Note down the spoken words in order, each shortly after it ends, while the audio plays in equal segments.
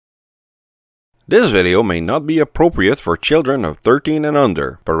This video may not be appropriate for children of 13 and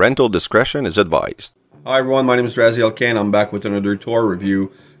under. Parental discretion is advised. Hi everyone, my name is Raziel Kane. I'm back with another tour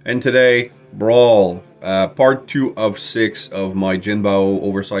review. And today, Brawl, part 2 of 6 of my Jinbao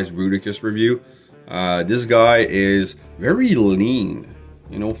Oversized Bruticus review. This guy is very lean,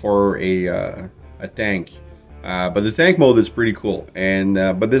 you know, for a tank. But the tank mode is pretty cool. And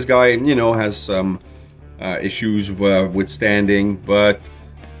but this guy, you know, has some issues with standing, but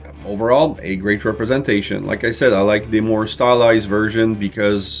overall, a great representation. Like I said, I like the more stylized version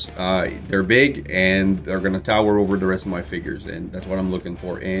because they're big and they're going to tower over the rest of my figures, and that's what I'm looking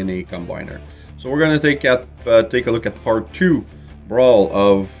for in a combiner. So we're going to take a look at part 2, Brawl,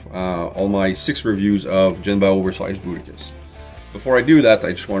 of all my 6 reviews of Jinbao Oversized Bruticus. Before I do that,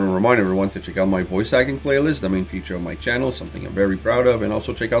 I just want to remind everyone to check out my voice acting playlist, the main feature of my channel, something I'm very proud of, and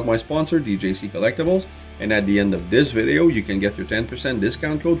also check out my sponsor, DJC Collectibles. And at the end of this video, you can get your 10%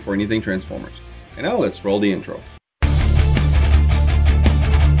 discount code for anything Transformers. And now let's roll the intro.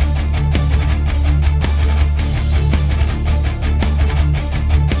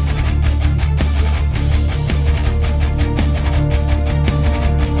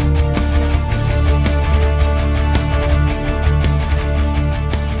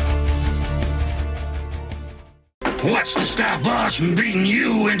 What's to stop us from beating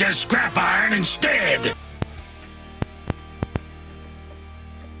you into scrap iron instead?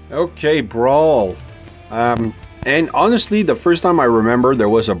 Okay, Brawl. And honestly, the first time I remember there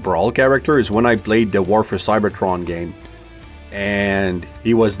was a Brawl character is when I played the War for Cybertron game. And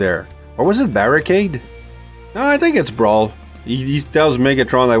he was there. Or was it Barricade? No, I think it's Brawl. He tells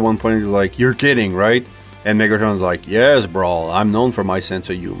Megatron at one point, like, "You're kidding, right?" And Megatron's like, "Yes, Brawl. I'm known for my sense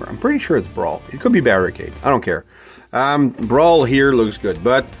of humor." I'm pretty sure it's Brawl. It could be Barricade. I don't care. Brawl here looks good,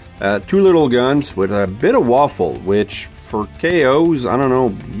 but 2 little guns with a bit of waffle, which for KOs, I don't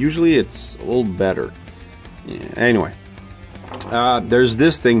know, usually it's a little better. Yeah, anyway, there's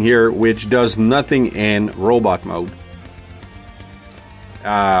this thing here which does nothing in robot mode.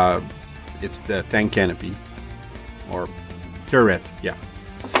 It's the tank canopy, or turret, yeah.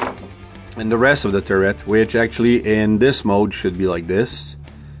 And the rest of the turret, which actually in this mode should be like this,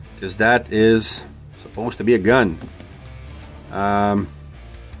 because that is supposed to be a gun.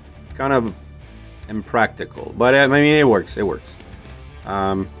 Kind of impractical, but I mean, it works.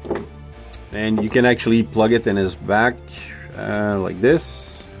 And you can actually plug it in his back like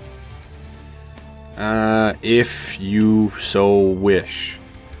this, if you so wish,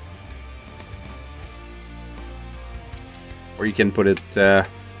 or you can put it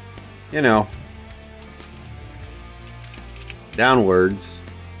you know, downwards,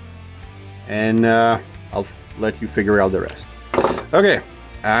 and I'll let you figure out the rest. Okay.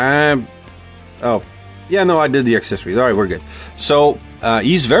 Oh, yeah, no, I did the accessories. All right, we're good. So,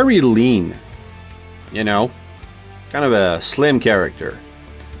 he's very lean, you know, kind of a slim character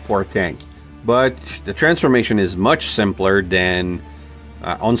for a tank. But the transformation is much simpler than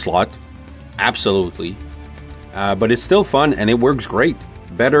Onslaught, absolutely. But it's still fun, and it works great.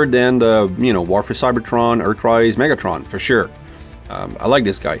 Better than the, you know, War for Cybertron, Earthrise, Megatron, for sure. I like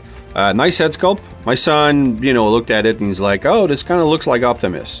this guy. Nice head sculpt. My son, you know, looked at it and he's like, "Oh, this kind of looks like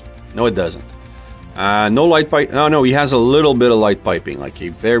Optimus." No, it doesn't. No light pipe. No, he has a little bit of light piping, like a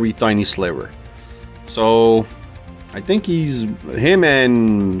very tiny sliver. So, I think him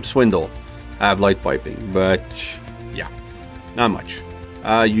and Swindle have light piping, but yeah, not much.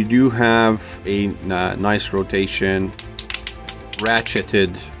 You do have a nice rotation,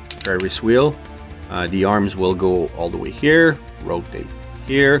 ratcheted Ferris wheel. The arms will go all the way here, rotate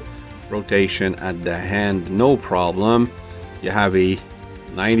here, rotation at the hand, no problem. You have a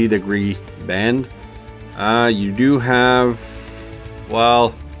 90-degree bend. You do have,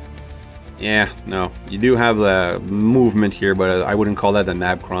 well, yeah, no, you do have the movement here, but I wouldn't call that a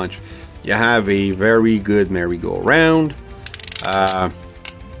nab crunch. You have a very good merry-go-round.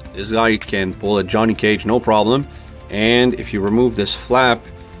 This guy can pull a Johnny Cage, no problem. And if you remove this flap,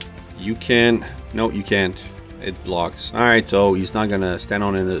 you can, no, you can't. It blocks. All right, so he's not gonna stand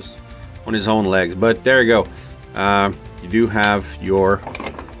on his own legs, but there you go. You do have your,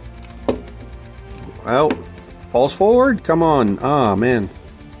 well, falls forward. Come on, ah, man,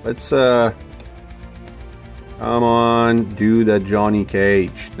 let's come on, do the Johnny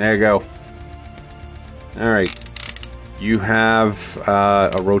Cage. There you go. All right, you have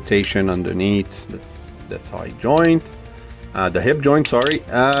a rotation underneath the thigh joint, the hip joint, sorry.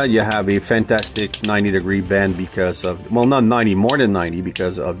 You have a fantastic 90-degree bend because of, well, not 90, more than 90,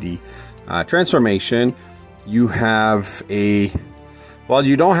 because of the transformation. You have a, well,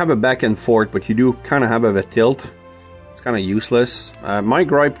 you don't have a back and forth, but you do kind of have a tilt. It's kind of useless. My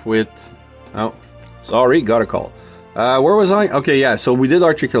gripe with Oh, sorry, got a call. Where was I? Okay, yeah, so we did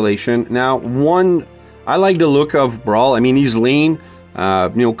articulation. Now, I like the look of Brawl. I mean, he's lean,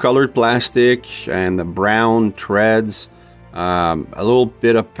 you know, colored plastic and the brown threads. A little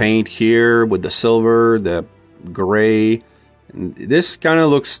bit of paint here with the silver, the gray. And this kind of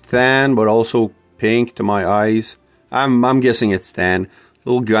looks tan, but also pink to my eyes. I'm guessing it's tan.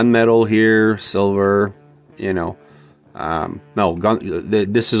 Little gunmetal here, silver, you know. No,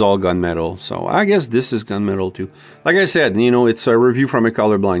 this is all gunmetal, so I guess this is gunmetal too. Like I said, you know, it's a review from a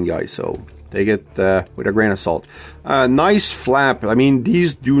colorblind guy, so take it with a grain of salt. Nice flap. I mean,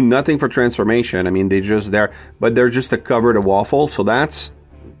 these do nothing for transformation. I mean, they just there, but they're just to cover the waffle, so that's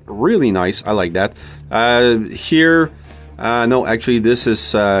really nice. I like that. Here, no, actually, this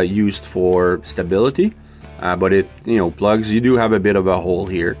is used for stability, but it, you know, plugs. You do have a bit of a hole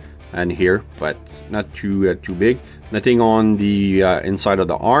here and here, but not too big. Nothing on the inside of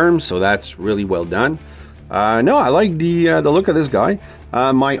the arm, so that's really well done. No, I like the look of this guy.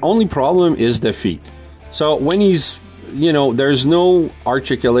 My only problem is the feet. So when he's, you know, there's no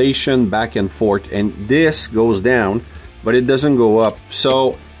articulation back and forth, and this goes down, but it doesn't go up.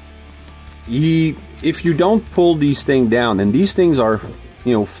 So if you don't pull these things down, and these things are,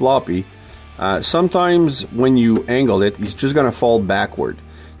 you know, floppy, sometimes when you angle it, he's just gonna fall backward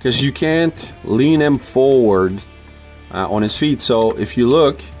because you can't lean him forward on his feet. So if you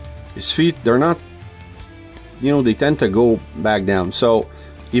look, his feet, they're not, you know, they tend to go back down. So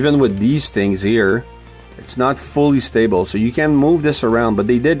even with these things here, it's not fully stable, so you can move this around. But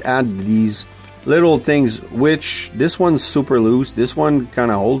they did add these little things, which this one's super loose, this one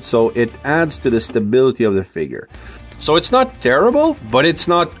kind of holds, so it adds to the stability of the figure. So it's not terrible, but it's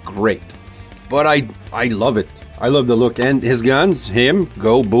not great. But I love it. I love the look, and his guns,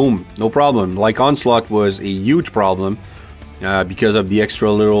 go boom, no problem. Like Onslaught was a huge problem because of the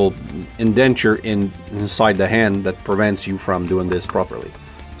extra little indenture inside the hand that prevents you from doing this properly.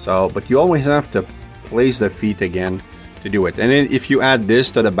 So, but you always have to place the feet again to do it. And then if you add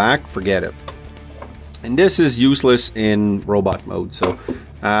this to the back, forget it. And this is useless in robot mode. So,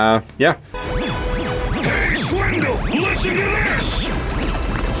 yeah. Hey, Swindle, listen to this!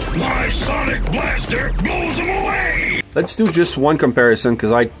 My Sonic Blaster blows them away! Let's do just one comparison,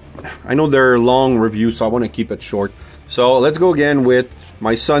 because I know they're long reviews, so I want to keep it short. So let's go again with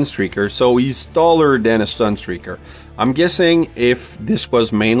my Sunstreaker. So he's taller than a Sunstreaker. I'm guessing if this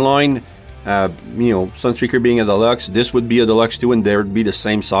was mainline, you know, Sunstreaker being a deluxe, this would be a deluxe too, and they'd be the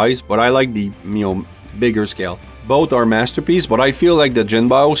same size. But I like the, you know, bigger scale. Both are masterpiece, but I feel like the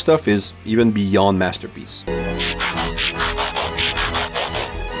Jinbao stuff is even beyond masterpiece.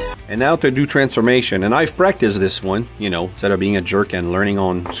 And now to do transformation, and I've practiced this one, you know, instead of being a jerk and learning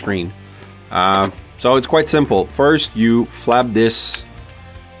on screen. So it's quite simple. First, you flap this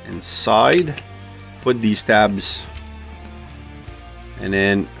inside, put these tabs, and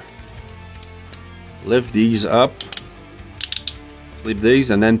then lift these up, flip these,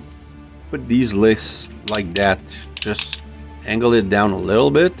 and then put these legs like that. Just angle it down a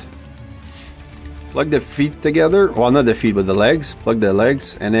little bit. Plug the feet together. Well, not the feet, but the legs. Plug the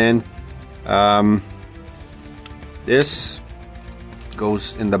legs, and then this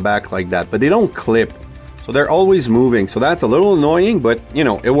goes in the back like that. But they don't clip, so they're always moving. So that's a little annoying, but you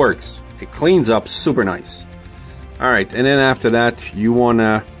know, it works. It cleans up super nice. All right, and then after that, you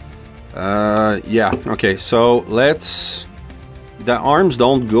wanna, yeah, okay. So let's. The arms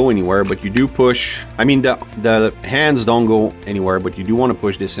don't go anywhere, but you do push. I mean, the hands don't go anywhere, but you do want to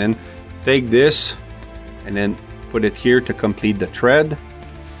push this in. Take this and then put it here to complete the thread.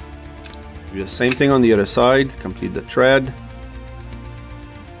 Do the same thing on the other side, complete the thread.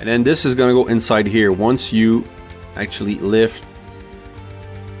 And then this is gonna go inside here once you actually lift.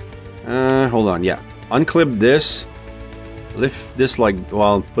 Hold on, yeah. Unclip this, lift this like,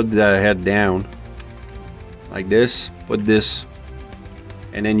 well, put the head down like this, put this,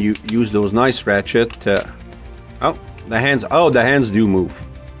 and then you use those nice ratchet to, oh, the hands do move.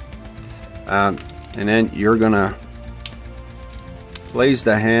 And then you're gonna place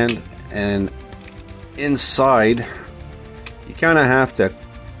the hand, and inside you kind of have to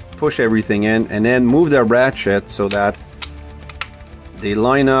push everything in, and then move the ratchet so that they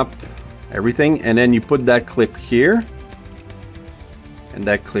line up everything, and then you put that clip here and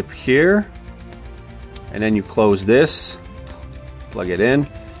that clip here, and then you close this, plug it in,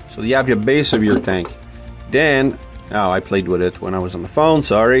 so you have your base of your tank. Then, oh, I played with it when I was on the phone,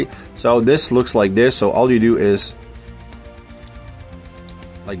 sorry. So this looks like this, so all you do is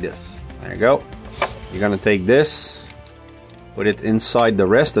like this. There you go. You're gonna take this, put it inside the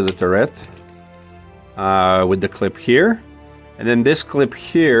rest of the turret with the clip here, and then this clip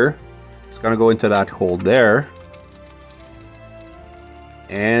here is gonna go into that hole there.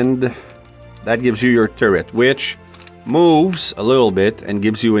 And that gives you your turret, which moves a little bit and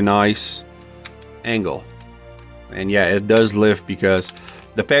gives you a nice angle. And yeah, it does lift because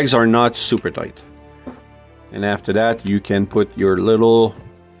the pegs are not super tight. And after that, you can put your little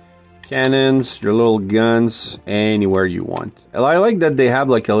cannons, your little guns anywhere you want. And I like that they have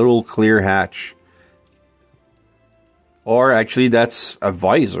like a little clear hatch. Or actually, that's a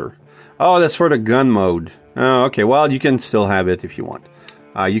visor. Oh, that's for the gun mode. Oh, okay. Well, you can still have it if you want.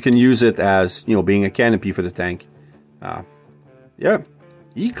 You can use it as, you know, being a canopy for the tank. Yeah,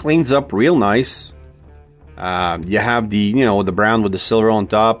 he cleans up real nice. You have the, you know, the brown with the silver on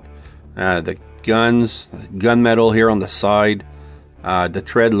top. The guns, gunmetal here on the side. The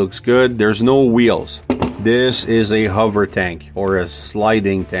tread looks good. There's no wheels. This is a hover tank or a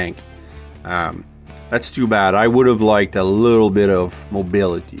sliding tank. That's too bad. I would have liked a little bit of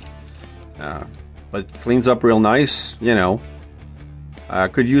mobility. But cleans up real nice, you know.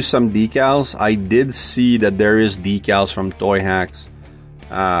 Could use some decals. I did see that there is decals from Toy Hacks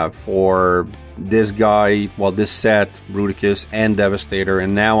for this guy, well, this set, Bruticus and Devastator,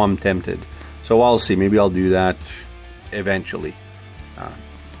 and now I'm tempted. So I'll see. Maybe I'll do that eventually.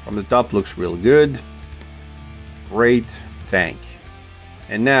 From the top, looks real good. Great tank.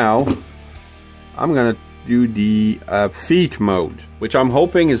 And now I'm gonna do the feet mode, which I'm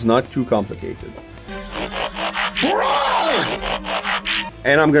hoping is not too complicated.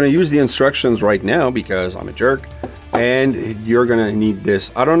 And I'm going to use the instructions right now because I'm a jerk. And you're going to need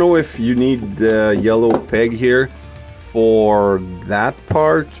this. I don't know if you need the yellow peg here for that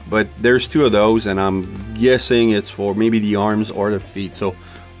part, but there's two of those, and I'm guessing it's for maybe the arms or the feet. So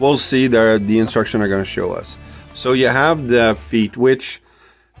we'll see. The instructions are going to show us. So you have the feet, which,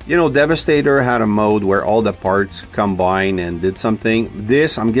 you know, Devastator had a mode where all the parts combine and did something.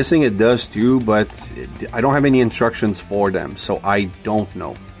 This, I'm guessing it does too, but I don't have any instructions for them, so I don't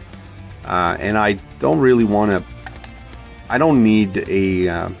know. And I don't really want to... I don't need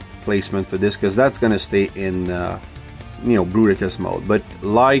a placement for this, because that's going to stay in, you know, Bruticus mode. But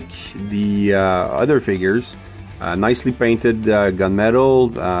like the other figures, nicely painted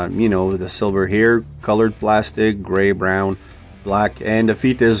gunmetal, you know, the silver here, colored plastic, gray, brown, black, and the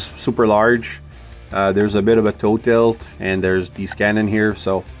feet is super large. There's a bit of a toe tilt, and there's these cannon here.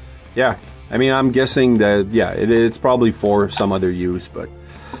 So yeah, I mean, I'm guessing that, yeah, it's probably for some other use, but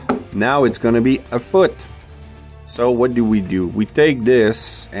now it's gonna be a foot. So what do? We take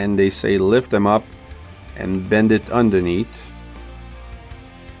this, and they say lift them up and bend it underneath.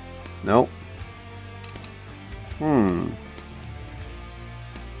 No.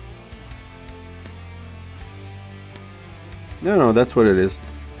 No, that's what it is.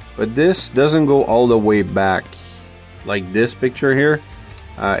 But this doesn't go all the way back like this picture here.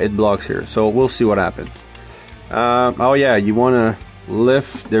 It blocks here, so we'll see what happens. Oh yeah, you want to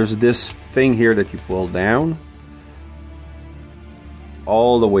lift. There's this thing here that you pull down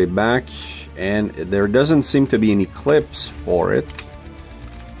all the way back, and there doesn't seem to be any clips for it.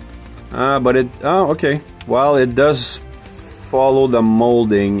 But it, oh, okay. Well, it does follow the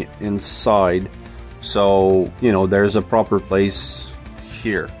molding inside. So, you know, there's a proper place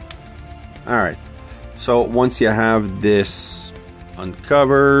here. Alright, so once you have this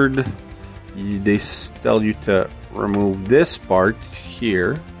uncovered, they tell you to remove this part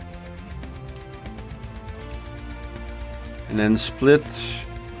here. And then split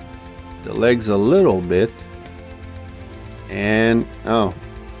the legs a little bit. And, oh,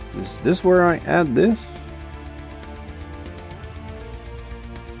 is this where I add this?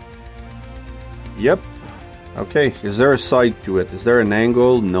 Yep. Okay, is there a side to it? Is there an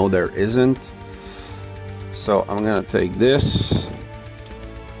angle? No, there isn't. So I'm gonna take this.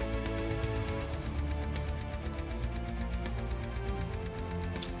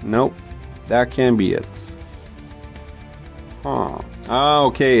 Nope, that can be it. Huh. Ah,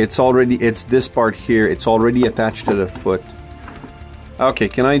 okay, it's this part here. It's already attached to the foot. Okay,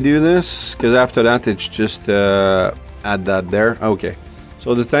 can I do this? Because after that, it's just add that there. Okay,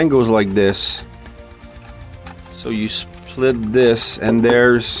 so the tank goes like this. So you split this, and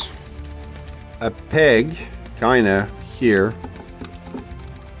there's a peg, kinda, here.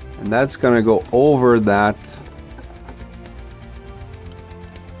 And that's gonna go over that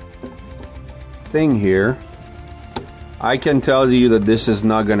thing here. I can tell you that this is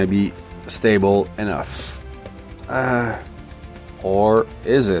not gonna be stable enough. Or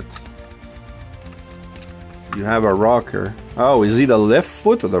is it? You have a rocker. Oh, is it the left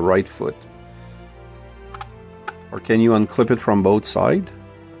foot or the right foot? Or can you unclip it from both sides?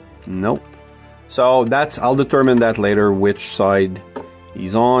 Nope. So that's, I'll determine that later, which side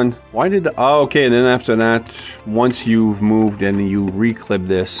He's on. Why did the... Oh, okay, then after that, once you've moved, then you reclip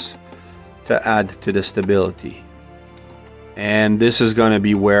this to add to the stability. And this is going to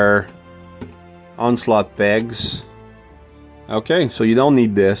be where Onslaught pegs. Okay, so you don't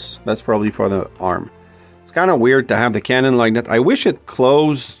need this. That's probably for the arm. It's kind of weird to have the cannon like that. I wish it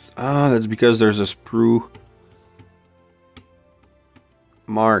closed. Ah, that's because there's a sprue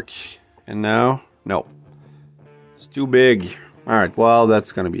mark. And now, no. It's too big. Alright, well,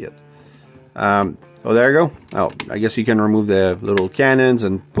 that's going to be it. Oh, there you go. Oh, I guess you can remove the little cannons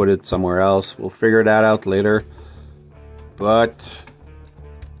and put it somewhere else. We'll figure that out later. But,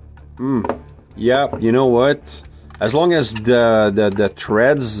 yeah, you know what? As long as the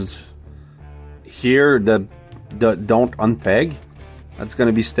threads here that don't unpeg, that's going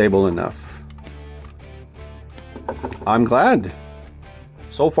to be stable enough. I'm glad.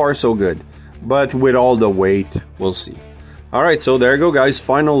 So far, so good. But with all the weight, we'll see. Alright, so there you go, guys.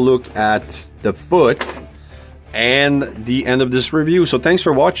 Final look at the foot and the end of this review. So thanks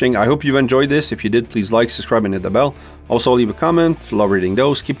for watching. I hope you've enjoyed this. If you did, please like, subscribe, and hit the bell. Also, leave a comment. Love reading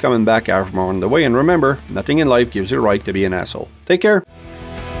those. Keep coming back. I have more on the way. And remember, nothing in life gives you the right to be an asshole. Take care.